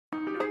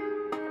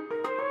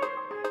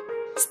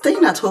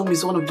Staying at home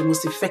is one of the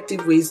most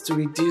effective ways to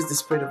reduce the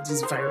spread of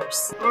this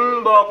virus.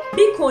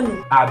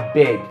 Bikono.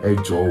 Abeg.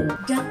 Ejo.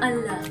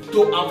 Allah.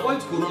 To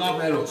avoid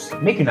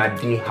coronavirus, Make una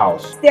dey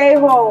house. Stay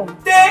home.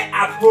 Stay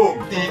at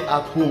home. stay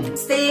at home.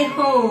 Stay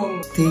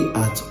home. Stay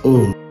at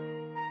home.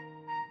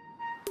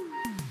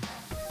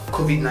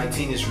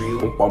 COVID-19 is real.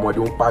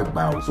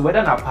 So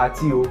whether na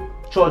party o,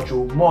 church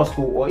o, mosque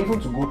o, or even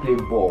to go play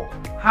ball,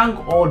 hang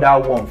all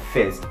that one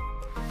first.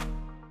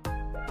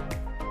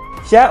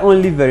 Share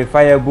only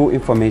verifiable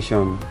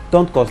information.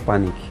 Don't cause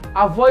panic.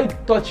 Avoid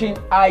touching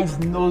eyes,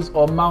 nose,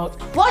 or mouth.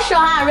 Wash your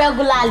hands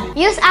regularly.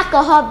 Use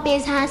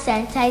alcohol-based hand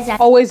sanitizer.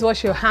 Always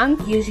wash your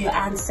hands. Use your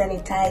hand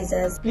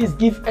sanitizers. Please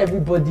give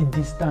everybody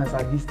distance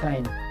at this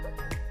time.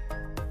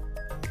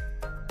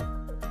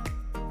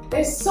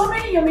 There's so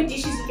many yummy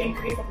dishes you can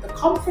create from the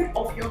comfort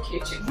of your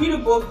kitchen. Read a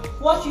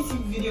book, watch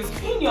YouTube videos,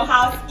 clean your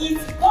house, eat,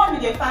 go on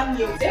with your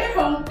family, stay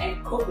home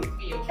and cook with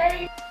me,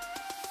 okay?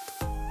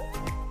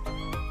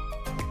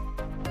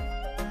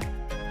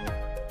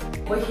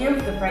 But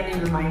here's the friendly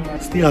reminder.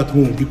 Stay at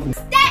home, because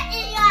Stay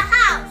in your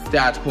house. stay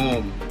at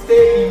home.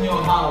 Stay in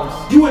your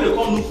house. You when they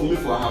come look for me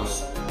for a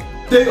house.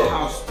 Stay your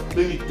house. Let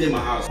me stay my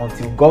house.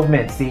 Until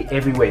government say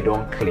everywhere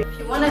don't clear. If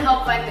you want to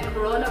help fight the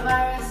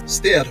coronavirus,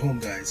 Stay at home,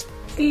 guys.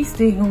 Please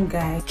stay home,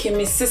 guys.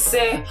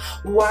 Kimisise,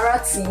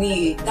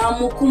 Waratini,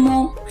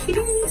 Damukumo.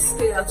 Please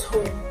stay at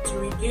home to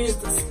reduce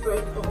the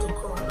spread of the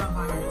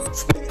coronavirus.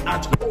 Stay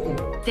at home.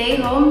 stay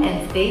home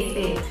and stay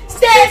safe.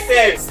 Stay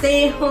safe.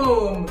 Stay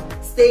home.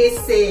 Stay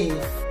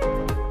safe.